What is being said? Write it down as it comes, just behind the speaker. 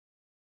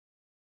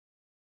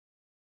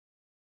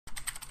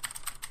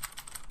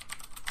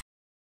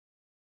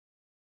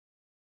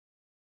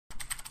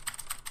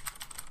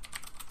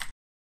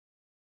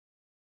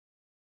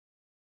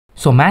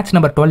So match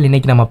number 12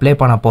 இன்றைக்கி நம்ம play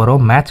பண்ண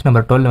போகிறோம். மேட்ச்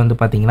நம்பர் 12 வந்து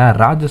பார்த்திங்கன்னா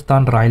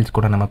ராஜஸ்தான் ராயல்ஸ்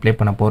கூட நம்ம ப்ளே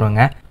பண்ண போகிறோங்க.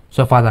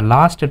 So for the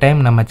last time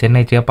நம்ம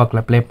சென்னை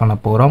சேப்பாக்கில் ப்ளே பண்ண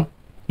போகிறோம்.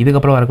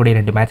 இதுக்கப்புறம் வரக்கூடிய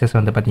 2 மேட்சஸ்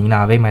வந்து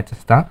பார்த்திங்கன்னா அவே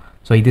மேட்சஸ் தான்.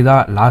 ஸோ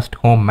இதுதான் லாஸ்ட்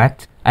ஹோம்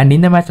மேட்ச். அண்ட்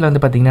இந்த மேட்ச்சில்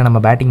வந்து பார்த்திங்கன்னா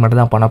நம்ம பேட்டிங்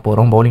மட்டும் தான் பண்ண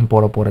போகிறோம், பவுலிங்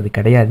போட போகிறது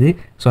கிடையாது.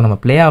 ஸோ நம்ம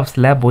play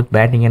ஆஃப்ஸில் both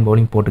batting and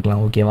bowling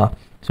போட்டுக்கலாம், ஓகேவா?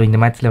 ஸோ இந்த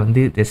மேட்ச்சில்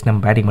வந்து ஜஸ்ட்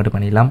நம்ம பேட்டிங் மட்டும்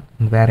பண்ணிடலாம்.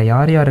 வேறு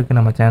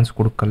யாருக்கு நம்ம சான்ஸ்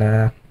கொடுக்கல?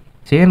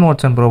 ஷேன்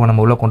வாட்சன் ப்ரோவை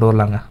நம்ம உள்ளே கொண்டு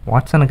வரலாங்க.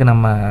 வாட்சனுக்கு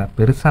நம்ம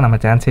பெருசாக நம்ம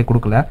சான்ஸே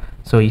கொடுக்கல.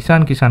 ஸோ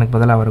இஷான் கிஷானுக்கு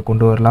பதிலாக அவரை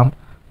கொண்டு வரலாம்.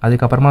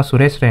 அதுக்கப்புறமா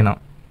சுரேஷ் ரெய்னா,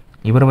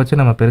 இவரை வச்சு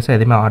நம்ம பெருசாக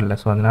எதுவுமே ஆடலை.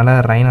 ஸோ அதனால்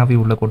ரெய்னாவே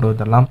உள்ளே கொண்டு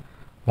வந்துடலாம்.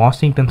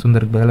 வாஷிங்டன்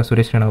சுந்தருக்கு பதிலாக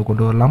சுரேஷ் ரெய்னாவை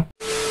கொண்டு வரலாம்.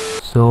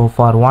 So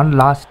for one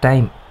last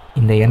time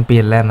இந்த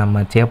என்பிஎல்லில்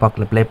நம்ம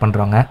சேப்பாக்கில் ப்ளே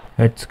பண்ணுறோங்க.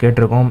 ஹெட்ஸ்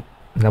கேட்டிருக்கோம்.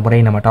 இந்த முறை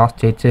நம்ம டாஸ்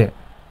ஜெயிச்சு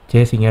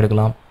சேசிங்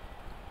எடுக்கலாம்.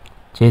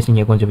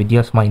 சேசிங்கை கொஞ்சம்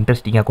வித்தியாசமாக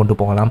இன்ட்ரெஸ்டிங்காக கொண்டு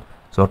போகலாம்.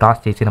 ஸோ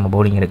டாஸ் ஜெயிச்சு நம்ம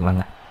பவுலிங்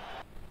எடுக்கலாங்க.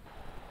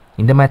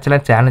 இந்த மேட்ச்சில்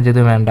சேலஞ்ச்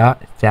எதுவும் வேண்டாம்.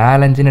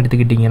 சேலஞ்சுன்னு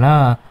எடுத்துக்கிட்டிங்கன்னா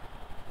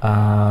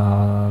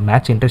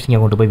மேட்ச்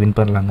இன்ட்ரெஸ்டிங்காக கொண்டு போய் வின்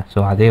பண்ணலாங்க. ஸோ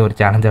அதே ஒரு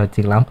சேலஞ்சாக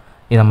வச்சுக்கலாம்.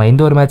 இது நம்ம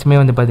எந்த ஒரு மேட்ச்சுமே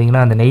வந்து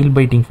பார்த்திங்கன்னா அந்த நெயில்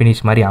பைட்டிங்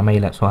ஃபினிஷ் மாதிரி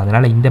அமையலை. ஸோ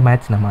அதனால் இந்த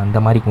மேட்ச் நம்ம அந்த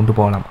மாதிரி கொண்டு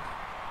போகலாம்.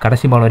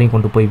 கடைசி பால் வரையும்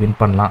கொண்டு போய் வின்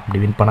பண்ணலாம்.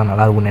 அப்படி வின் பண்ணால்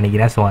நல்லா இருக்கும்னு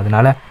நினைக்கிறேன். ஸோ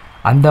அதனால்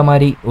அந்த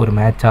மாதிரி ஒரு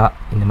மேட்சாக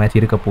இந்த மேட்ச்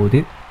இருக்க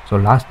போகுது.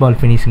 ஸோ லாஸ்ட் பால்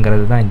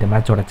ஃபினிஷுங்கிறது தான் இந்த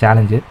மேட்சோட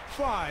சேலஞ்சு.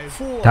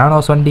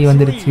 டானோஸ் வண்டி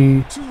வந்துடுச்சு.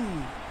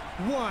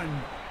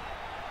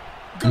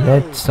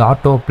 Let's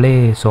auto play.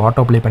 So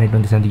auto play பண்ணிட்டு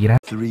வந்து சந்திக்கிறேன்.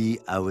 3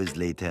 hours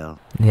later.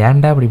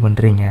 ஏன்டா இப்படி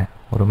பண்ணுறீங்க?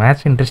 ஒரு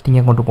மேட்ச்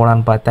இன்ட்ரெஸ்டிங்காக கொண்டு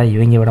போகலான்னு பார்த்தா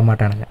இவங்க விட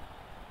மாட்டானுங்க.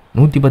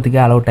 110க்கே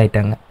அலவுட்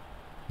ஆகிட்டாங்க.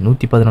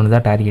 111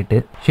 தான் டார்கெட்டு.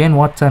 ஷேன்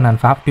வாட்சன்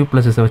அண்ட் ஃபேப்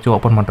டியூப்ளஸை வச்சு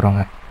ஓப்பன்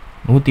பண்ணுறோங்க.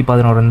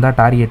 111 தான்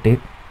டார்கெட்டு.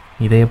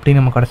 இதை எப்படி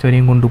நம்ம கடைசி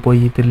வரையும் கொண்டு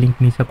போய் த்ரில்லிங்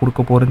ஃபினிஷாக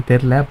கொடுக்க போகிறதுன்னு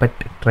தெரில.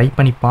 பட் ட்ரை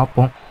பண்ணி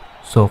பார்ப்போம்.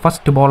 So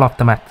first ball of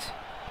the match,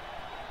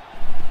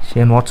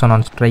 Shane Watson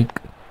on strike.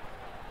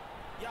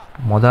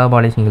 மொதல்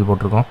பாலே சிங்கிள்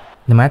போட்டிருக்கோம்.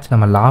 இந்த மேட்ச்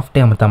நம்ம லாஃப்டே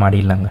அமுத்தாம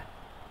ஆடிடலாங்க,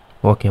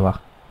 ஓகேவா?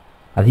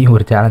 அதையும்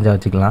ஒரு சேலஞ்சாக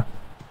வச்சுக்கலாம்.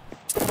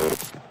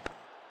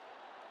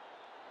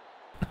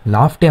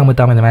 லாஃப்டே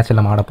அமுத்தாமல் இந்த மேட்ச்சில்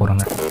நம்ம ஆட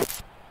போகிறோங்க.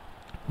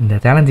 இந்த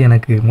சேலஞ்சு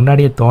எனக்கு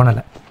முன்னாடியே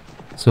தோணலை.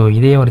 ஸோ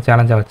இதே ஒரு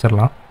சேலஞ்சாக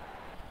வச்சிடலாம்.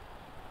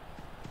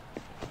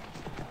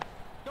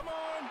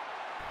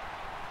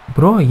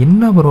 ப்ரோ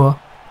என்ன ப்ரோ,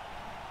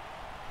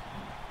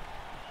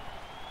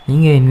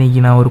 நீங்கள் இன்றைக்கி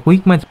நான் ஒரு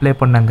குயிக் மேட்ச் ப்ளே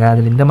பண்ணேங்க.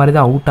 அதில் இந்த மாதிரி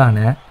தான் அவுட்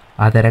ஆனேன்.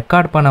 அதை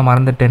ரெக்கார்ட் பண்ண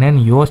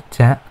மறந்துட்டேனேன்னு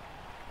யோசித்தேன்.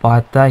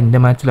 பார்த்தா இந்த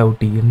மேட்ச்சில்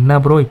அவுட்டு. என்ன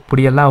ப்ரோ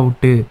இப்படியெல்லாம்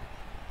அவுட்டு?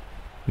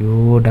 ஐயோ,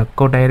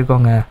 டக் அவுட்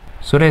ஆகிருக்கோங்க.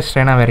 சுரேஷ்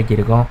ரெய்னா இறக்கி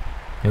இருக்கோம்.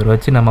 இவர்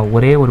வச்சு நம்ம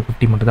ஒரே ஒரு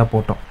 50 மட்டும் தான்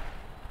போட்டோம்.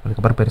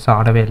 அதுக்கப்புறம் பெருசாக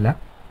ஆடவே இல்லை.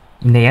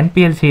 இந்த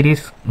என்பிஎல்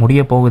சீரீஸ்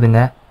முடிய போகுதுங்க.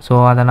 ஸோ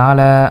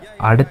அதனால்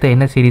அடுத்த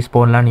என்ன சீரீஸ்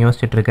போடலான்னு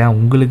யோசிச்சுட்ருக்கேன்.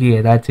 உங்களுக்கு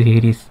ஏதாச்சும்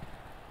சீரீஸ்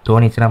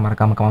தோணிச்சுன்னா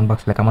மறக்காமல் கமெண்ட்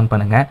பாக்ஸில் கமெண்ட்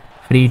பண்ணுங்கள்.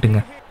 ஃப்ரீட்டுங்க.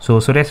 ஸோ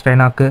சுரேஷ்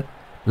ரெய்னாக்கு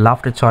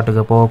லாஃப்ட்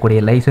ஷாட்டுக்கு போகக்கூடிய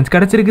லைசன்ஸ்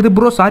கிடச்சிருக்குது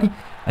ப்ரோ. சாரி,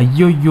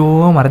 ஐயோயோ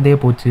மறந்தே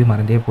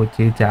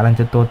போச்சு.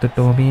 சேலஞ்சை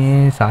தோத்துட்டோமே,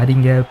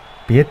 சாரிங்க.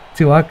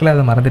 பேச்சு வாக்கில்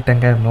அதை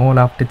மறந்துட்டேங்க. நோ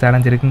லாஃப்ட்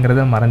சேலஞ்ச்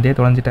இருக்குங்கிறத மறந்தே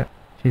தொலைஞ்சிட்டேன்.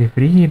 சரி,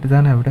 ஃப்ரீ ஹிட்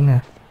தானே, விடுங்க.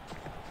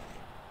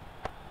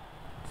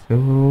 ஸோ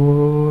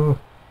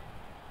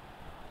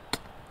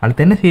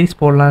அடுத்து என்ன சீரீஸ்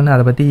போடலான்னு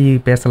அதை பற்றி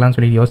பேசலான்னு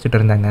சொல்லி யோசிச்சுட்டு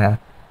இருந்தாங்க.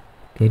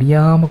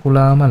 தெரியாமல்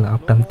கொள்ளாமல்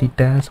லாப்ட்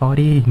அமுத்திட்டேன்,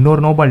 சாரி.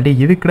 இன்னொரு நோ பால். டே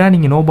எதுக்குடா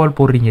நீங்கள் நோ பால்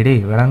போடுறீங்க? டே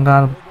விளங்கா,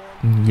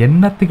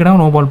 என்னத்துக்குடா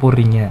நோ பால்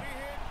போடுறீங்க?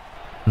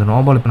 இந்த நோ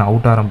பால் இப்போ நான்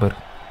அவுட் ஆரம்பர்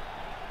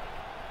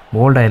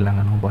போல்டாக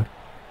இல்லைங்க. No ball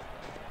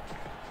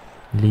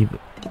leave.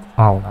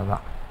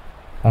 அவ்வளோதான்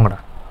உங்கடா.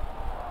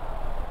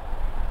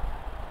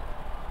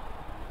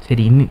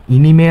 சரி,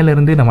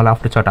 இனிமேலேருந்து நம்ம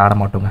லாஃப்ட் ஷாட் ஆட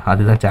மாட்டோங்க.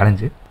 அதுதான்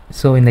சேலஞ்சு.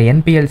 ஸோ இந்த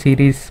என்பிஎல்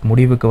சீரீஸ்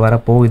முடிவுக்கு வர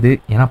போகுது.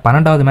 ஏன்னா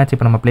 12வது மேட்ச்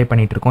இப்போ நம்ம ப்ளே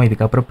பண்ணிகிட்ருக்கோம்.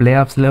 இதுக்கப்புறம் பிளே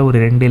ஆஃப்ஸில் ஒரு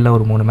 2 இல்லை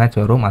ஒரு 3 மேட்ச்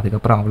வரும்.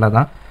 அதுக்கப்புறம்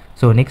அவ்வளோதான்.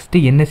 ஸோ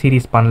நெக்ஸ்ட்டு என்ன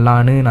சீரீஸ்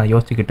பண்ணலான்னு நான்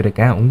யோசிச்சுக்கிட்டு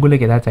இருக்கேன்.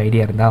 உங்களுக்கு ஏதாச்சும்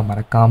ஐடியா இருந்தால்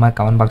மறக்காமல்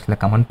கமெண்ட் பாக்ஸில்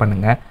கமெண்ட்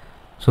பண்ணுங்கள்.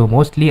 ஸோ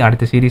மோஸ்ட்லி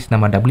அடுத்த சீரீஸ்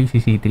நம்ம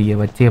WCC3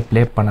 வச்சே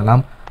ப்ளே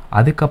பண்ணலாம்.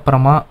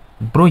 அதுக்கப்புறமா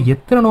ப்ரோ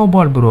எத்தனை நோ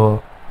பால் ப்ரோ?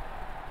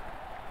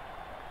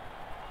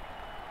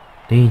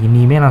 டேய்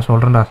இனிமேல் நான்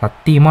சொல்கிறேன்டா,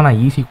 சத்தியமாக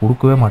நான் ஈஸி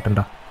கொடுக்கவே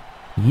மாட்டேன்டா.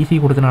 ஈஸி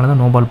கொடுத்தனால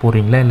தான் நோ பால்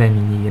போடுறீங்களா? இல்லை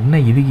நீங்கள் என்ன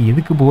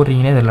எதுக்கு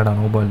போடுறீங்கன்னே தெரியலடா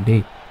நோ பால். டே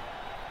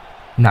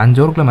இந்த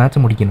 5 ஓவருக்குள்ளே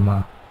மேட்ச்சை முடிக்கணுமா?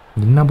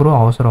 என்ன ப்ரோ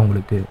அவசரம்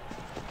உங்களுக்கு?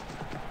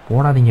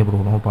 போடாதீங்க ப்ரோ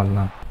நோ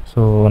பால்லாம்.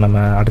 ஸோ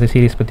நம்ம அடுத்த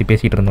சீரீஸ் பற்றி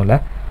பேசிகிட்டு இருந்தோம்ல,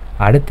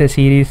 அடுத்த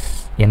சீரீஸ்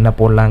என்ன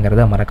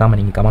போடலாங்கிறத மறக்காமல்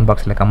நீங்கள் கமெண்ட்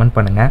பாக்ஸில் கமெண்ட்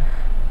பண்ணுங்கள்.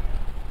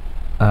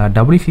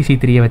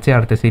 WCC3 வச்சு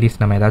அடுத்த சீரீஸ்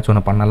நம்ம ஏதாச்சும்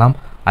ஒன்று பண்ணலாம்.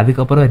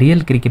 அதுக்கப்புறம்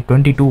ரியல் கிரிக்கெட்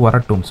 22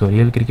 வரட்டும். ஸோ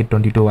ரியல் கிரிக்கெட்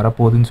 22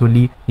 வரப்போகுதுன்னு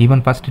சொல்லி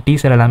ஈவன் ஃபஸ்ட்டு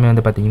டீசர் எல்லாமே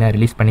வந்து பார்த்திங்கன்னா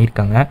ரிலீஸ்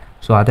பண்ணியிருக்காங்க.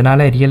 ஸோ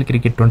அதனால் ரியல்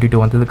கிரிக்கெட் 22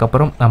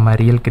 வந்ததுக்கப்புறம் நம்ம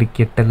ரியல்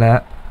கிரிக்கெட்டில்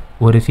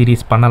ஒரு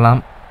சீரீஸ்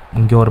பண்ணலாம்.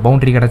 இங்கே ஒரு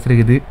பவுண்ட்ரி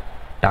கிடச்சிருக்குது.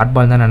 டாட்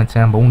பால் தான்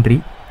நினச்சேன், பவுண்ட்ரி.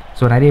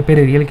 ஸோ நிறைய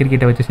பேர் ரியல்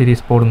கிரிக்கெட்டை வச்சு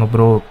சீரீஸ் போடுங்க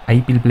ப்ரோ,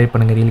 ஐபிஎல் ப்ளே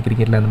பண்ணுங்கள் ரியல்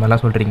கிரிக்கெட்டில், அந்த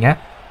மாதிரிலாம் சொல்கிறீங்க.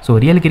 ஸோ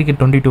ரியல்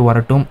கிரிக்கெட் 22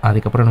 வரட்டும்.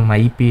 அதுக்கப்புறம் நம்ம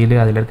ஐபிஎல்,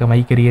 அதில் இருக்க மை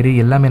கரியர்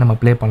எல்லாமே நம்ம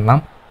ப்ளே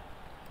பண்ணலாம்.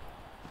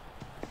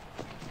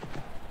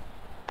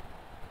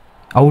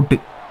 அவுட்டு.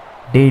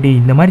 டே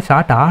இந்த மாதிரி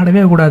ஷாட்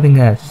ஆடவே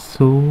கூடாதுங்க.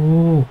 ஸோ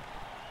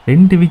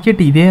 2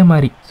 விக்கெட் இதே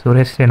மாதிரி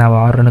சுரேஷ் ரெய்னாவை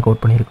 6 ரனுக்கு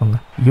அவுட் பண்ணியிருக்கோங்க.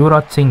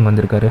 யுவராஜ் சிங்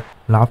வந்திருக்காரு.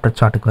 லாஃப்டர்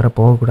ஷாட்டுக்கு வர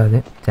போகக்கூடாது,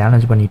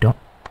 சேலஞ்ச் பண்ணிட்டோம்.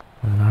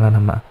 அதனால்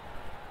நம்ம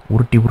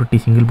உருட்டி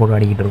சிங்கிள் போட்டு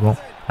ஆடிக்கிட்டு இருக்கோம்.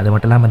 அது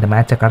மட்டும் இல்லாமல் இந்த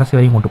மேட்சை கடைசி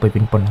வரையும் கொண்டு போய்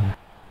வின் பண்ணுங்க.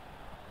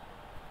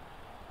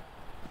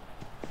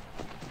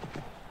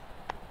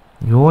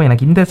 ஐயோ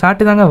எனக்கு இந்த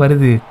ஷாட்டு தாங்க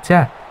வருது. சே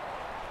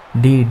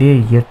டே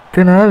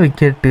எத்தனை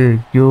விக்கெட்டு.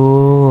 ஐயோ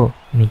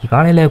இன்றைக்கி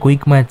காலையில்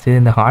குயிக் மேட்ச்சு,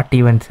 இந்த ஹாட்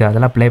ஈவெண்ட்ஸு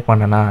அதெல்லாம் ப்ளே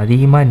பண்ணேன்னா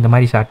அதிகமாக இந்த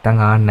மாதிரி ஷாட்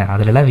தாங்க ஆடினேன்.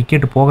 அதிலலாம்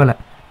விக்கெட்டு போகலை,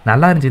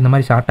 நல்லா இருந்துச்சு இந்த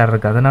மாதிரி ஷாட்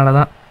ஆடுறதுக்கு. அதனால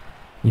தான்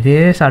இதே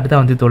ஷாட்டு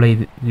தான் வந்து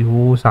தொலையுது.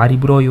 ஐயோ sorry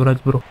bro,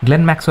 Yuvraj bro.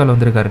 Glenn Maxwell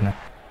வந்திருக்காருங்க.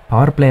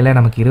 Power பிளேயில்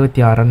நமக்கு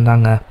 26 ரன்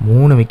தாங்க,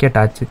 3 விக்கெட்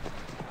ஆச்சு.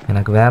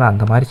 எனக்கு வேறு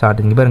அந்த மாதிரி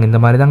ஷாட் இங்கே பாருங்க,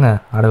 இந்த மாதிரி தாங்க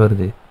ஆட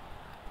வருது.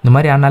 இந்த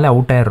மாதிரி ஆனாலே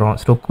அவுட் ஆகிடுறோம்.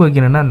 ஸ்டொக்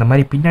வைக்கணும்னா அந்த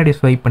மாதிரி பின்னாடி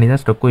ஸ்வைப் பண்ணி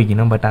தான் ஸ்டொக்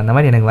வைக்கணும். பட் அந்த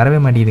மாதிரி எனக்கு வரவே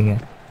மாட்டேங்குதுங்க.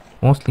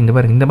 மோஸ்ட்லி இந்த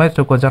பாருங்க, இந்த மாதிரி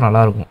ஸ்டொக் வச்சா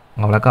நல்லாயிருக்கும்,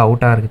 அவ்வளோக்கா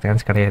அவுட் ஆகிறதுக்கு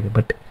சான்ஸ் கிடையாது.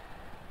 பட்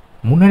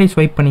முன்னாடி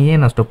ஸ்வைப் பண்ணியே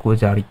நான் ஸ்டொக்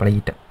வச்சு ஆடி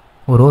பழகிட்டேன்.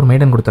 ஒரு ஓவர்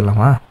மெயின்டைன்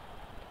கொடுத்துடலாமா?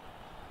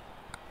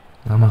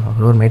 ஆமாம்,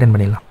 ஒரு ஓவர் மெயின்டைன்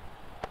பண்ணிடலாம்.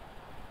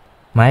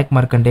 மயக்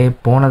மார்க்கண்டே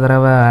போன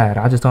தடவை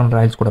ராஜஸ்தான்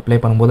ராயல்ஸ் கூட ப்ளே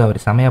பண்ணும்போது அவர்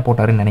செமையாக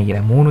போட்டாருன்னு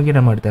நினைக்கிறேன். 3 விக்கெட்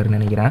நம்ம எடுத்தாருன்னு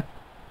நினைக்கிறேன்.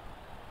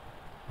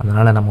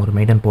 அதனால் நம்ம ஒரு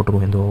மெயின்டைன்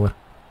போட்டுருவோம் இந்த ஓவர்.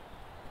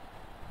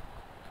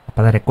 அப்போ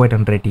தான் ரெக்வயர்ட்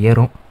ரன் ரேட்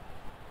ஏறும்,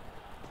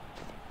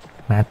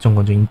 மேட்சும்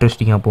கொஞ்சம்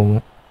இன்ட்ரெஸ்டிங்காக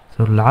போகும்.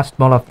 So last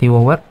ball of the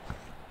over.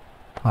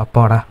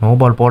 அப்பாடா நோ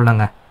பால்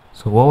போடலாங்க.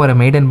 ஸோ ஓவரை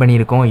மெயின்டைன்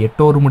பண்ணியிருக்கோம்.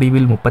 8 ஓவர்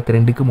முடிவில்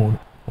 32க்கு 3.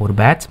 ஒரு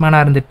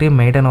பேட்ஸ்மேனாக இருந்துட்டு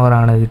மெயின்டைன் ஓவர்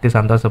ஆனதுக்கு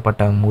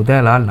சந்தோஷப்பட்ட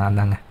முதல் ஆள் நான்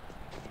தாங்க.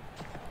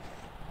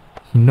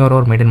 இன்னொரு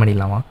ஓவர் மெயின்டைன்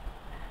பண்ணிடலாமா?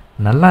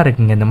 நல்லா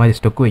இருக்குங்க இந்த மாதிரி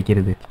ஸ்டொக்கு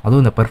வைக்கிறது.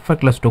 அதுவும் இந்த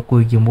பர்ஃபெக்டில் ஸ்டொக்கு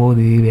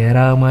வைக்கும்போது வேற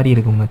மாதிரி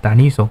இருக்குங்க,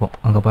 தனி சுகம்.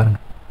 அங்கே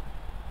பாருங்கள்,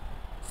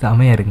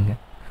 செமையாக இருக்குங்க.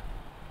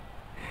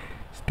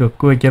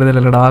 ஸ்டொக்கு வைக்கிறது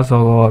இல்லைடா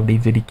சுகம்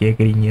அப்படின்னு சொல்லி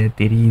கேட்குறீங்க,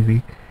 தெரியுது.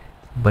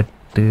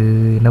 பட்டு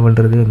என்ன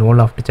பண்ணுறது, நோ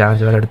லாஃப்ட்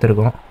சேலஞ்ச் வேறு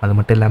எடுத்துருக்கோம். அது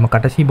மட்டும் இல்லாமல்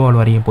கடைசி பால்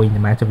வரையும் போய்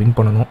இந்த மேட்சை வின்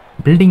பண்ணணும்.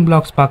 பில்டிங்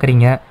பிளாக்ஸ்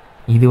பார்க்குறீங்க,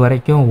 இது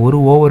வரைக்கும் ஒரு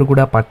ஓவர்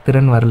கூட 10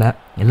 ரன் வரல,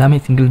 எல்லாமே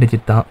சிங்கிள்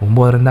டிஜிட் தான்.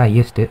 9 ரன் தான்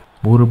ஹையஸ்ட்டு.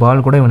 ஒரு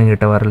பால் கூட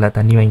இவனுங்கிட்ட வரல,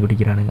 தண்ணி வாங்கி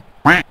குடிக்கிறானுங்க.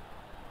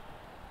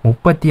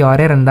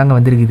 36 ரன் தாங்க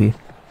வந்திருக்குது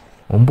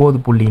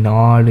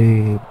 9.4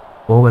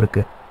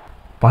 ஓவருக்கு.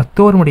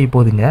 10 ஓவர் முடிய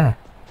போகுதுங்க.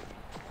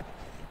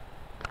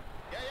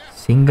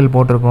 சிங்கிள்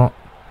போட்டிருக்கோம்.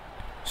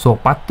 ஸோ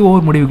 10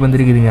 ஓவர் முடிவுக்கு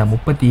வந்திருக்குதுங்க,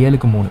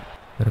 37க்கு 3.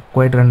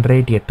 ரெக்வயர்ட் ரன்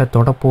ரேட் 8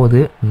 தொட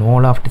போகுது. நோ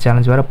லாஃப்ட்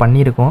சேலஞ்ச் வேறு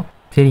பண்ணியிருக்கோம்.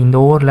 சரி இந்த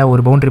ஓவரில்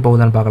ஒரு பவுண்ட்ரி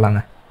போகுதான்னு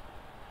பார்க்கலாங்க.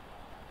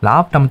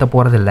 லாஃப்ட் அமுத்த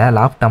போகிறதில்ல,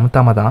 லாஃப்ட்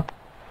அமுத்தாம தான்.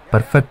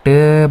 Perfect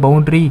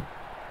boundary.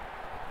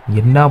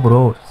 என்ன ப்ரோ,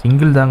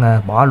 சிங்கிள் தாங்க,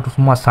 பால்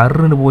சும்மா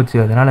சர்ன்னு போச்சு.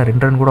 அதனால்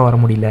 2 ரன் கூட வர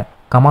முடியல.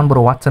 கமான்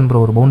ப்ரோ, வாட்சன்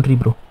ப்ரோ, ஒரு பவுண்ட்ரி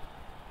ப்ரோ.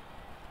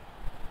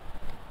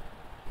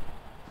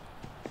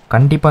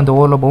 கண்டிப்பாக அந்த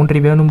ஓவரில்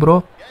பவுண்ட்ரி வேணும் ப்ரோ.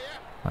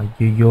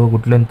 ஐயோ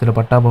குட் லென்த்தில்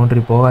பட்டா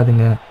பவுண்ட்ரி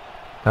போகாதுங்க,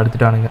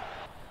 தடுத்துட்டானுங்க.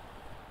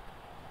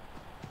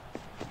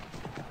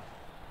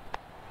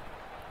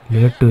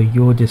 லேட்டு,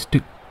 ஐயோ ஜஸ்ட்டு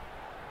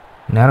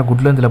நேராக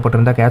குட் லென்த்தில்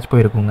பட்டிருந்தா கேட்ச்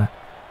போயிருக்குங்க.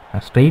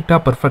 நான் ஸ்ட்ரைட்டாக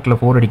பர்ஃபெக்டில்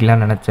 4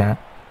 அடிக்கலான்னு நினச்சேன்.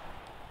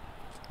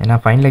 ஏன்னா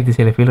ஃபைனல் லைக்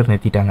திசையில் ஃபீல்டர்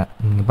நிறுத்திட்டாங்க.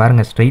 நீங்கள்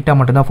பாருங்கள், ஸ்ட்ரைட்டாக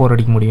மட்டும்தான் 4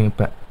 அடிக்க முடியும்.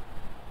 இப்போ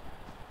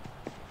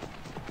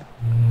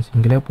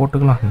சிங்கிளே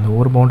போட்டுக்கலாம், இந்த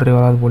ஓவர் பவுண்டரி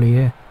வராது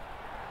போலையே.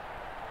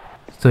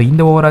 ஸோ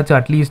இந்த ஓவராச்சும்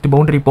அட்லீஸ்ட்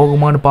பவுண்டரி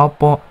போகுமான்னு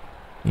பார்ப்போம்.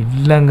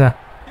 இல்லைங்க,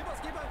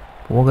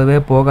 போகவே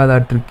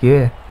போகாதாட்டிருக்கு.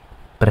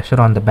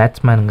 Pressure on the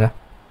பேட்ஸ்மேனுங்க.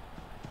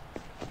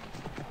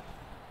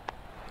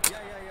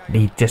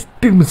 Day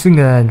just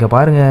மிஸ்ஸுங்க. இங்கே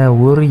பாருங்கள்,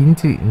 1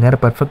 இன்ச்சு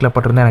நேரம் பர்ஃபெக்டில்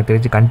பட்டிருந்தா எனக்கு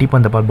தெரிஞ்சு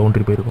கண்டிப்பாக இந்த பால்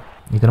பவுண்ட்ரி போயிருக்கும்.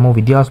 இது நம்ம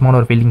வித்தியாசமான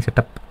ஒரு ஃபீல்டிங்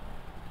செட்டப்.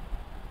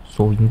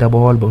 ஸோ இந்த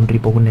பால் பவுண்ட்ரி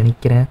போகும்னு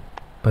நினைக்கிறேன்.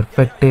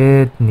 பர்ஃபெக்ட்டு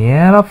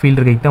நேராக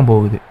ஃபீல்டர் கைக்கு தான்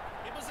போகுது.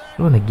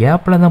 ஸோ இந்த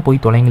கேப்பில் தான்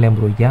போய் தொலைங்களேன்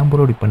ப்ரோ, ஏன்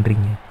ப்ரோ இப்படி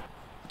பண்ணுறீங்க?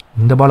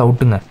 இந்த பால்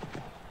அவுட்டுங்க.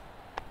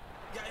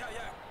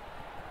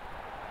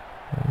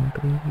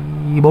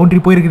 பவுண்ட்ரி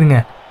போயிருக்குதுங்க.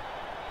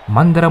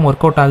 மந்திரம்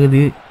ஒர்க் அவுட்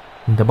ஆகுது.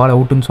 இந்த பால்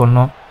அவுட்டுன்னு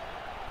சொன்னோம்,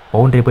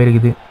 பவுண்ட்ரி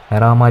போயிருக்குது.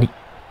 வேற மாதிரி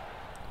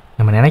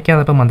நம்ம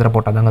நினைக்காதப்ப மந்திரம்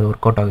போட்டால் தாங்க அது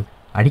ஒர்க் அவுட் ஆகுது.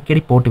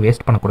 அடிக்கடி போட்டு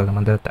வேஸ்ட் பண்ணக்கூடாது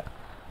மந்திரத்தை.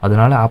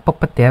 அதனால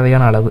அப்பப்போ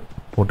தேவையான அளவு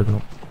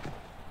போட்டுக்கணும்.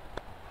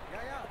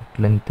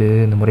 லென்த்து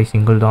இந்த முறை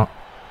சிங்கிள் தான்.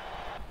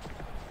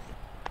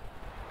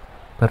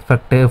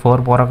 பர்ஃபெக்ட்டு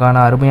 4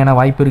 போகிறக்கான அருமையான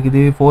வாய்ப்பு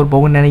இருக்குது. 4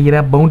 போகும்னு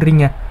நினைக்கிறேன்.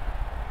 பவுண்ட்ரிங்க.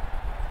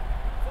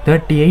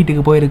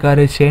 38க்கு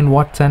போயிருக்காரு Shane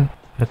Watson.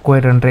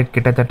 Required run rate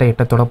கிட்டத்தட்ட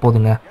 8 தொட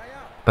போகுதுங்க.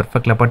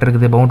 பர்ஃபெக்டில்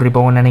பட்டிருக்குது. பவுண்ட்ரி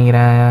போகும்னு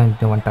நினைக்கிறேன்.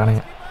 இது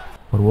வந்துட்டானுங்க.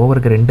 ஒரு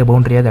ஓவருக்கு 2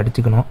 பவுண்ட்ரியாவது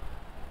அடிச்சுக்கணும்.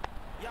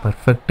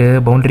 பர்ஃபெக்ட்டு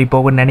பவுண்ட்ரி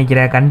போகும்னு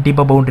நினைக்கிறேன்.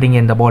 கண்டிப்பாக பவுண்ட்ரிங்க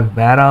இந்த பால்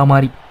வேற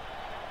மாதிரி.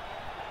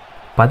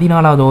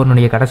 14வது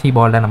ஓவருடைய கடைசி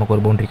பாலில் நமக்கு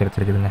ஒரு பவுண்ட்ரி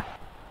கிடச்சிருக்குதுங்க.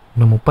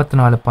 இன்னும்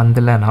 34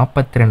 பந்தில்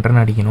 42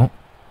 ரன் அடிக்கணும்.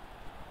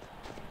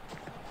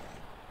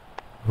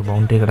 ஒரு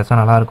பவுண்ட்ரி கிடச்சா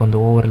நல்லாயிருக்கும் இந்த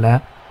ஓவரில்.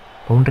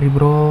 Boundary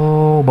bro,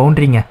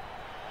 பவுண்ட்ரிங்க.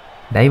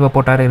 டைவை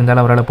போட்டார்,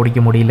 இருந்தாலும் அவரால் பிடிக்க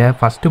முடியல.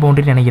 ஃபஸ்ட்டு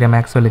பவுண்ட்ரி நினைக்கிறேன்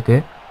மேக்ஸ்வெலுக்கு,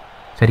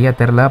 சரியாக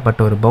தெரில.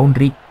 பட் ஒரு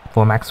boundary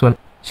for Maxwell.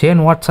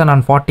 Shane Watson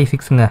on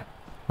 46ங்க.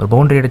 ஒரு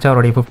பவுண்ட்ரி அடித்தா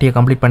அவருடைய 50யை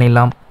கம்ப்ளீட்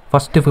பண்ணிடலாம்.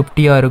 ஃபஸ்ட்டு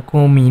 50யாக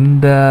இருக்கும்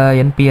இந்த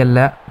என்பிஎல்ல.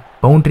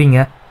 பவுண்ட்ரிங்க.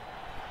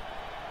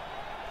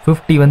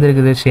 50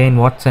 வந்திருக்குது ஷேன்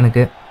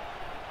வாட்சனுக்கு.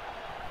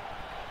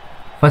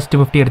 ஃபஸ்ட்டு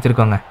 50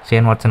 அடிச்சிருக்கோங்க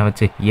ஷேன் வாட்சனை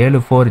வச்சு.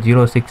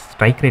 7406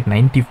 ஸ்ட்ரைக் ரேட்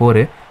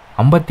 94.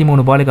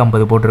 53 பாலுக்கு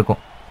 50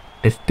 போட்டிருக்கோம்.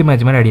 டெஸ்ட்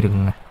மேட்ச் மாதிரி ஆடி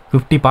இருக்குங்க.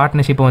 50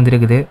 பார்ட்னர்ஷிப்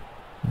வந்துருக்குது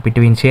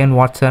between Shane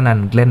Watson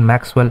and Glenn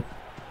Maxwell.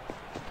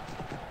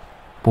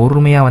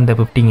 பொறுமையாக வந்த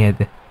 50ங்க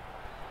இது.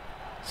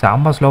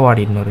 சாம்பா ஸ்லோவாக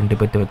ஆடிடணும் 2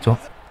 பேர்த்து வச்சோம்.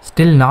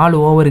 ஸ்டில் 4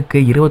 ஓவருக்கு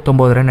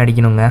 29 ரன்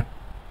அடிக்கணுங்க.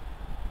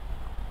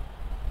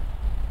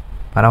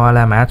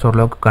 பரவாயில்ல, மேட்ச்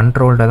ஓரளவுக்கு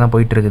கண்ட்ரோல்டாக தான்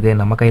போயிட்டுருக்குது.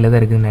 நம்ம கையில் தான்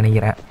இருக்குதுன்னு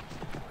நினைக்கிறேன்.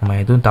 நம்ம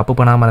எதுவும் தப்பு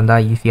பண்ணாமல்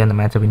இருந்தால் ஈஸியாக அந்த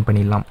மேட்ச்சை வின்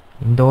பண்ணிடலாம்.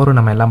 இந்த ஓவரும்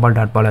நம்ம எல்லா பால்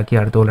டாட் பால் ஆக்கி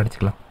அடுத்த ஓவர்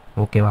அடிச்சிக்கலாம்.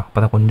 ஓகேவா? அப்போ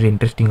தான் கொஞ்சம்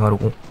இன்ட்ரெஸ்டிங்காக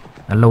இருக்கும்.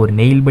 நல்ல ஒரு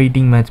நெயில்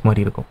பைட்டிங் மேட்ச்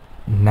மாதிரி இருக்கும்.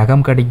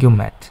 நகம் கடிக்கும்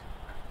மேட்ச்.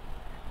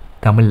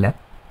 தமிழில்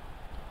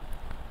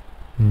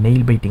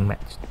நெயில் பைட்டிங்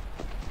மேட்ச்.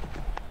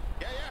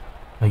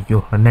 ஐயோ,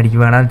 ரன் அடிக்க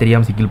வேணான்னு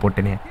தெரியாமல் sickle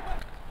போட்டேனே.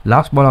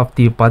 Last ball of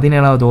the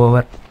 17வது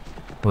over.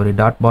 ஒரு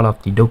dot ball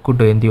of the டொக்கு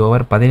to எந்தி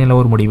ஓவர். 17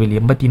 ஓவர் முடிவில்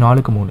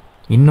 84க்கு 3.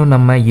 இன்னும்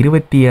நம்ம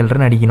 27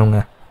 ரன் அடிக்கணுங்க.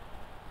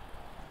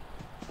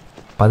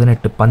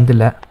 18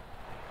 பந்தில்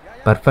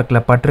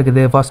பர்ஃபெக்டில்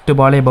பட்டிருக்குது. ஃபஸ்ட்டு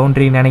பாலே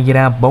பவுண்ட்ரின்னு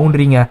நினைக்கிறேன்.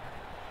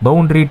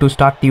 Boundary to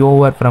start the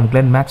over from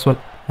Glenn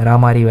Maxwell.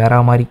 வேற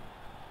மாதிரி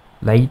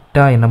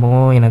லைட்டாக என்னமோ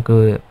எனக்கு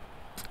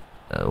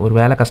ஒரு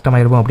வேலை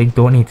கஷ்டமாயிருக்கும் அப்படின்னு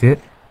தோணிச்சு.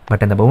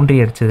 பட் அந்த பவுண்ட்ரி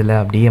அடித்ததில்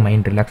அப்படியே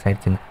மைண்ட் ரிலாக்ஸ்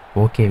ஆகிடுச்சுங்க.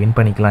 ஓகே, வின்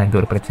பண்ணிக்கலாம், எந்த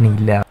ஒரு பிரச்சனையும்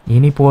இல்லை.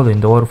 இனி போதும்,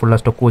 இந்த ஓவர்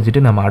ஃபுல்லாக ஸ்டொக்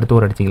வச்சுட்டு நம்ம அடுத்த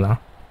ஓவர் அடிச்சிக்கலாம்.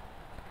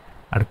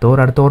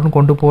 அடுத்த ஓவர்னு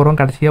கொண்டு போகிறோம்.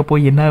 கடைசியாக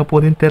போய் என்ன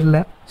போகுதுன்னு தெரில.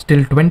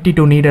 Still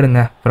 22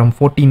 நீடடுங்க from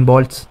 14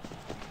 balls.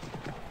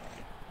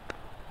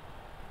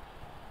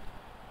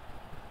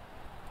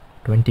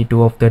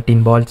 22 of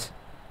 13 balls.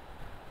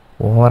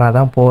 ஓவராக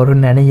தான்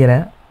போகிறோன்னு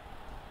நினைக்கிறேன்.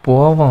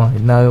 போவோம்,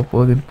 என்ன ஆக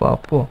போகுதுன்னு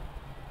பார்ப்போம்.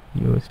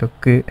 ஐயோ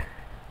ஸ்டொக்கு.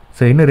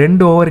 ஸோ இன்னும்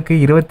 2 ஓவருக்கு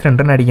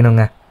 22 run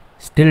அடிக்கணுங்க.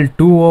 Still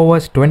 2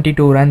 overs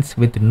 22 runs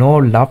with no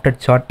lofted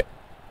shot.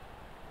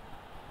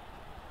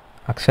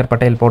 Axar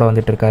Patel போட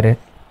வந்துட்டு இருக்காரு.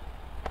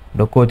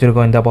 டொக்கு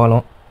வச்சுருக்கோம் இந்த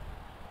பாலும்.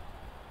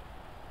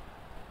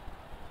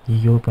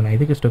 ஐயோ, இப்போ நான்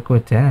எதுக்கு ஸ்டொக்கு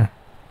வச்சேன்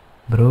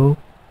ப்ரோ?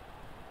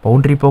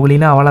 பவுண்ட்ரி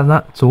போகலின்னா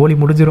அவ்வளோதான், சோலி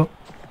முடிஞ்சிடும்.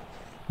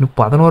 இன்னும்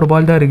 11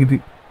 பால் தான் இருக்குது.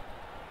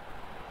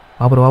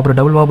 டபுள்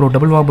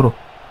வா ப்ரோ.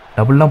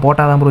 டபுள்லாம்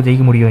போட்டால் தான் ப்ரோ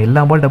ஜெயிக்க முடியும்.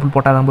 எல்லா பால் டபுள்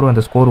போட்டால் தான் ப்ரோ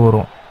அந்த ஸ்கோர்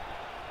வரும்.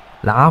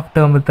 லாஃப்ட்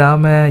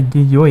அமுத்தாமல்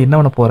ஐயோ என்ன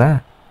பண்ண போகிறேன்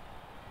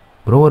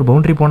ப்ரோ? ஒரு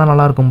பவுண்ட்ரி போனால்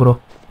நல்லாயிருக்கும் ப்ரோ.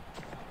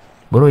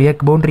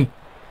 ஏக் பவுண்ட்ரி.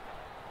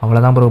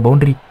 அவ்வளோதான் ப்ரோ.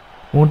 Boundary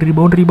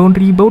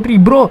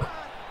bro.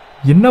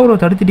 என்ன ப்ரோ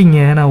தடுத்துட்டீங்க?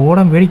 நான்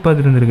ஓடாமல் வேடிக்கை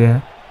பார்த்துட்டு இருந்திருக்கேன்.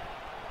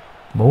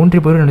 பவுண்ட்ரி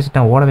போய்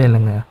நினச்சிட்டேன், ஓடவே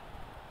இல்லைங்க.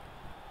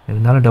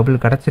 இருந்தாலும்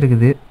டபுள்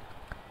கிடச்சிருக்குது.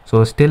 So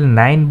still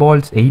 9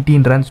 balls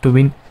 18 runs to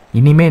win.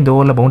 இனிமேல் இந்த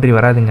ஓவரில் பவுண்ட்ரி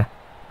வராதுங்க.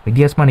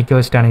 வித்தியாசமாக நிற்க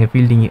வச்சுட்டானுங்க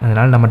ஃபீல்டிங்கு.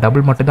 அதனால் நம்ம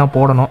டபுள் மட்டும் தான்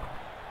போடணும்.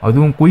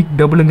 அதுவும் குயிக்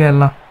டபுளுங்க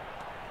எல்லாம்.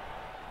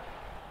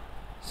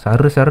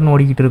 சருன்னு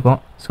ஓடிக்கிட்டு இருக்கோம்.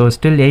 So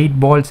still 8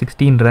 balls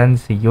 16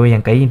 runs. ஐயோ,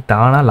 என் கை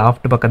தானாக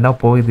லாஃப்ட் பக்கம்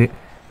தான் போகுது.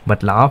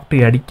 பட் லாஃப்ட்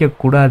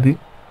அடிக்கக்கூடாது.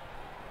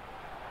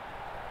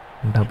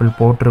 டபுள்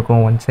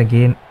போட்டிருக்கோம் ஒன்ஸ்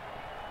அகெயின்.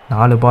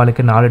 4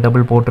 பாலுக்கு 4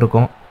 டபுள்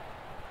போட்டிருக்கோம்.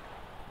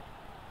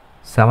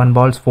 7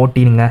 balls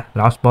 14ங்க.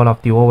 Last ball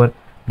of the over.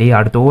 டேய்,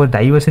 அடுத்த ஓவர்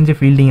தயவு செஞ்சு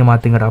ஃபீல்டிங்கை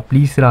மாற்றுங்கடா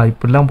ப்ளீஸ்ரா.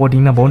 இப்படிலாம்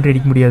போட்டிங்கன்னா பவுண்ட்ரி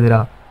அடிக்க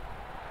முடியாதுடா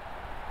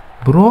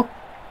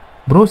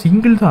ப்ரோ.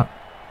 சிங்கிள் தான்.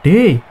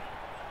 டேய்,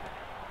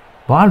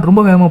 பால்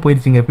ரொம்ப வேகமாக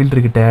போயிடுச்சுங்க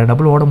ஃபீல்டர்கிட்ட.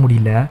 டபுள் ஓட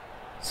முடியல.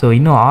 ஸோ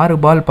இன்னும் 6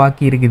 பால்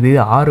பாக்கி இருக்குது.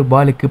 6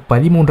 பாலுக்கு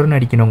 13 ரன்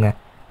அடிக்கணுங்க.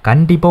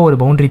 கண்டிப்பாக ஒரு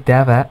பவுண்ட்ரி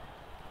தேவை.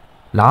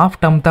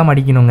 லாஃப்ட் தான்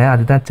அடிக்கணுங்க,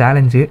 அதுதான்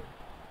challenge.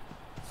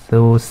 So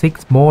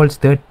 6 balls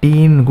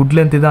 13. Good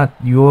length தான்.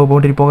 ஐயோ,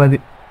 பவுண்ட்ரி போகாது.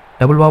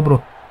 டபுள் வா ப்ரோ.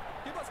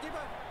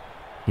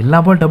 எல்லா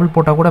பால் டபுள்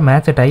போட்டால் கூட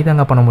மேட்சை டை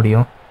தாங்க பண்ண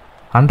முடியும்.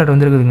 100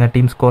 வந்துருக்குதுங்க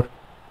டீம் ஸ்கோர்.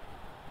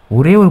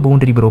 ஒரே ஒரு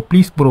பவுண்ட்ரி ப்ரோ,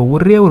 ப்ளீஸ் ப்ரோ.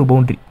 ஒரே ஒரு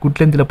பவுண்ட்ரி குட்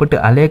லென்த்தில் போட்டு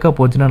அலேக்கா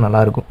போச்சுன்னா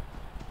நல்லாயிருக்கும்.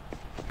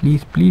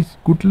 ப்ளீஸ்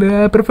குட்ல.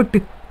 பெர்ஃபெக்ட்.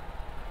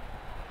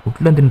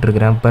 குட்ல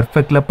இருந்துட்டுருக்குறேன்.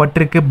 பெர்ஃபெக்டில்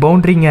பட்டிருக்கு.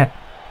 பவுண்ட்ரிங்க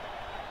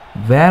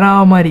வேற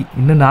மாதிரி.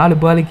 இன்னும் 4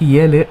 பாலுக்கு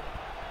 7.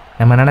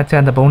 நம்ம நினச்ச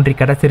அந்த பவுண்ட்ரி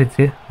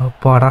கிடச்சிருச்சு.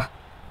 அப்பாடா,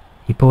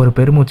 இப்போ ஒரு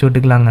பெருமூச்சு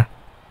விட்டுக்கலாங்க.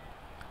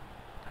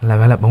 நல்ல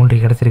வேலை பவுண்ட்ரி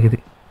கிடச்சிருக்குது.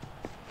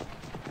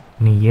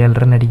 நீ 7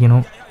 ரன்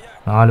அடிக்கணும்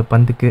 4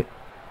 பந்துக்கு.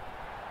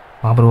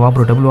 வா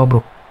ப்ரோ. டபுள் வா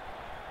bro.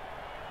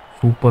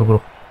 Super bro.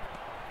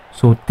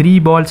 So 3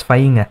 balls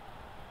 5ங்க.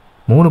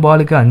 3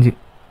 பாலுக்கு 5.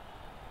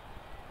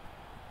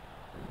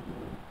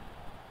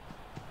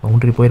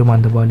 பவுண்ட்ரி போயிடுமா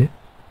அந்த பால்?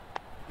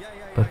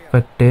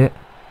 பர்ஃபெக்ட்டு.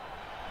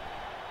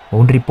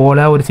 பவுண்ட்ரி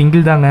போல் ஒரு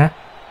சிங்கிள் தாங்க.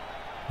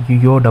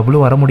 ஐயோ,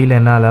 டபுளும் வர முடியல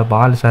என்னால்.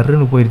 பால்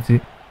சர்ன்னு போயிடுச்சு.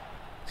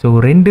 ஸோ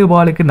 2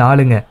 பாலுக்கு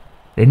 4ங்க.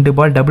 2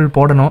 பால் டபுள்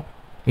போடணும்.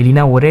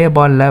 இல்லைன்னா ஒரே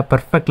பாலில்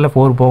பர்ஃபெக்டில்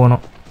 4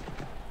 போகணும்.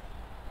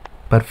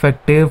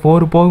 பர்ஃபெக்ட்டு.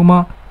 4 போகுமா?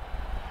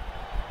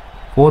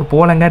 4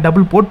 போகலங்க.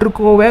 டபுள்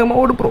போட்டிருக்கோம்.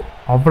 வேகமாக ஓடு ப்ரோ.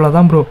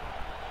 அவ்வளோதான் ப்ரோ.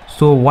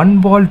 So 1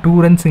 ball 2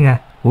 runsங்க.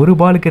 1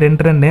 பாலுக்கு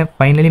 2 ரன்னு.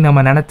 ஃபைனலி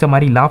நம்ம நினச்ச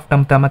மாதிரி லாஃப்ட்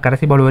அமுத்தாமல்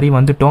கடைசி பால் வரையும்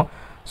வந்துட்டோம்.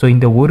 ஸோ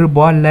இந்த ஒரு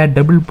பாலில்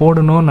டபுள்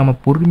போடணும். நம்ம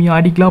பொறுமையாக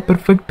அடிக்கலாம்.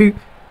 Perfect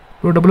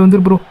bro. டபுள்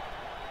வந்துரு ப்ரோ.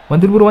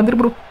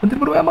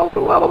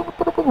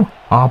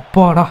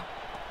 அப்பாடா,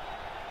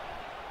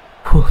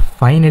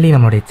 ஃபைனலி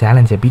நம்மளுடைய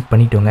சேலஞ்சை பீட்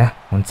பண்ணிட்டோங்க.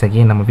 ஒன்ஸ்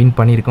அகெயின் நம்ம வின்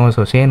பண்ணியிருக்கோம்.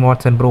 So Shane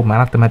Watson bro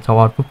man of the match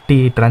award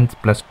 58 runs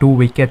 +2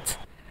 wickets.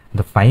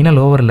 இந்த ஃபைனல்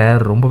ஓவரில்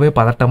ரொம்பவே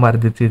பதட்டமாக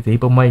இருந்துச்சு.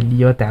 ஜெயிப்போமா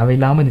இல்லையோ,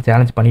 தேவையில்லாமல் இந்த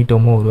சேலஞ்ச்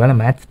பண்ணிட்டோமோ, ஒரு வேளை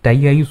மேட்ச் டை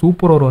ஆகி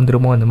சூப்பர் ஓவர்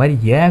வந்துடுமோ, அந்த மாதிரி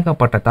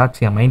ஏகப்பட்ட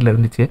தாட்ஸ் என் மைண்டில்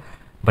இருந்துச்சு.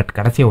 பட்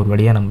கடைசியாக ஒரு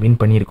வழியாக நம்ம வின்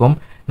பண்ணியிருக்கோம்.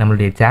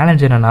 நம்மளுடைய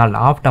சேலஞ்ச் என்னென்னா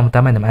லாஃப்ட்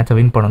அமுத்தாமல் இந்த மேட்சை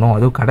வின் பண்ணணும்,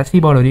 அதுவும் கடைசி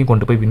பால் வரையும்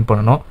கொண்டு போய் வின்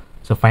பண்ணணும்.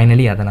 ஸோ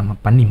ஃபைனலி அதை நம்ம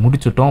பண்ணி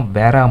முடிச்சுட்டோம்.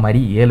 வேற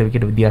மாதிரி 7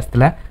 விக்கெட்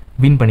வித்தியாசத்தில்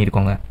வின்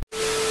பண்ணியிருக்கோங்க.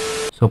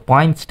 ஸோ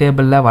பாயிண்ட்ஸ்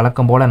டேபிளில்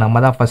வழக்கம் போல்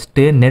நம்ம தான்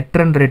ஃபஸ்ட்டு. நெட்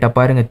ரன் ரேட்டை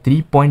பாருங்கள்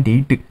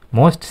 3.8.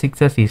 மோஸ்ட்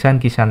சிக்ஸர்ஸ்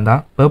இஷான் கிஷான்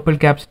தான். பர்பிள்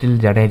கேப் ஸ்டில்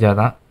ஜடேஜா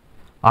தான்.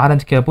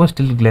 ஆரஞ்சு கேப்பும்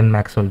ஸ்டில் கிளென்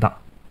மேக்ஸ்வெல் தான்.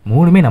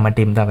 3மே நம்ம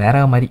டீம் தான்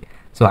வேற மாதிரி.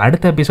 ஸோ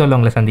அடுத்த எபிசோடில்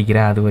உங்களை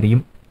சந்திக்கிறேன். அது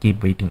வரையும்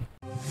கீப் வெயிட்டிங்.